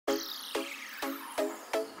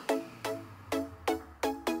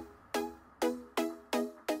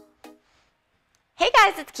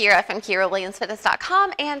Hi guys, it's Kyra from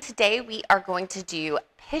KyraWilliamsFitness.com, and today we are going to do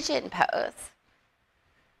Pigeon Pose.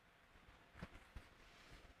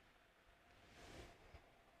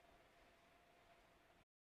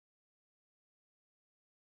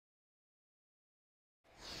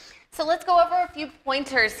 So let's go over a few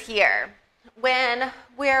pointers here. When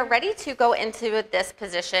we're ready to go into this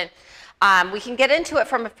position, we can get into it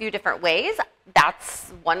from a few different ways. That's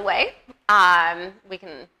one way.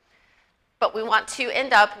 But we want to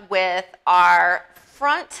end up with our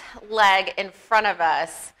front leg in front of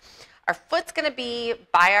us. Our foot's going to be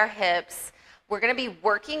by our hips. We're going to be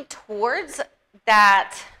working towards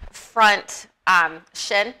that front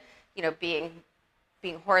shin, being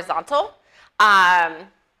horizontal. But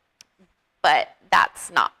that's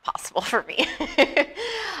not possible for me.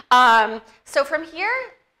 So from here,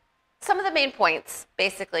 some of the main points,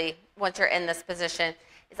 basically, once you're in this position,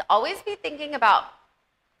 is always be thinking about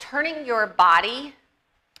turning your body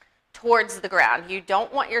towards the ground. You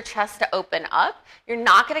don't want your chest to open up. You're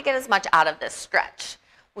not going to get as much out of this stretch.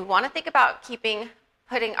 We want to think about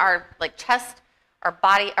putting our chest, our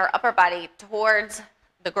upper body towards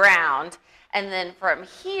the ground. And then from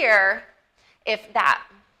here, you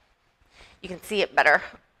can see it better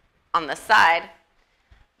on the side,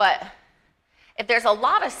 but if there's a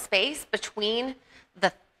lot of space between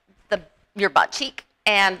your butt cheek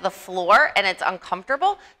and the floor and it's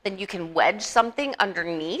uncomfortable, then you can wedge something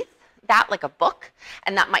underneath that, like a book,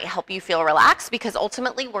 and that might help you feel relaxed, because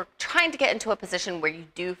ultimately we're trying to get into a position where you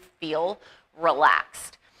do feel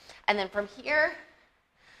relaxed. And then from here,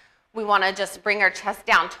 we want to just bring our chest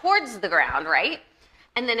down towards the ground, right?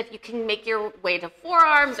 And then if you can make your way to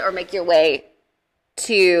forearms or make your way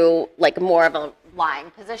to more of a lying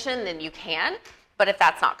position, then you can. But if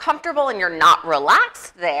that's not comfortable and you're not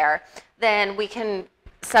relaxed there, then we can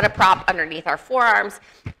set a prop underneath our forearms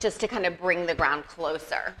just to kind of bring the ground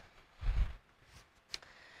closer.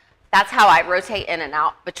 That's how I rotate in and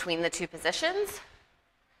out between the two positions.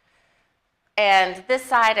 And this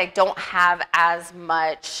side, I don't have as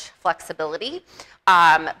much flexibility,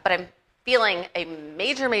 but I'm feeling a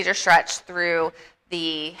major stretch through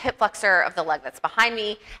the hip flexor of the leg that's behind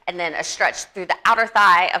me, and then a stretch through the outer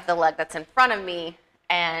thigh of the leg that's in front of me.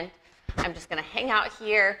 And I'm just going to hang out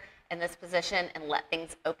here in this position and let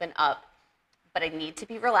things open up. But I need to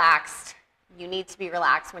be relaxed. You need to be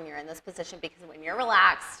relaxed when you're in this position, because when you're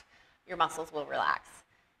relaxed, your muscles will relax.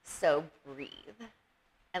 So breathe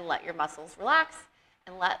and let your muscles relax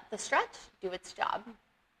and let the stretch do its job.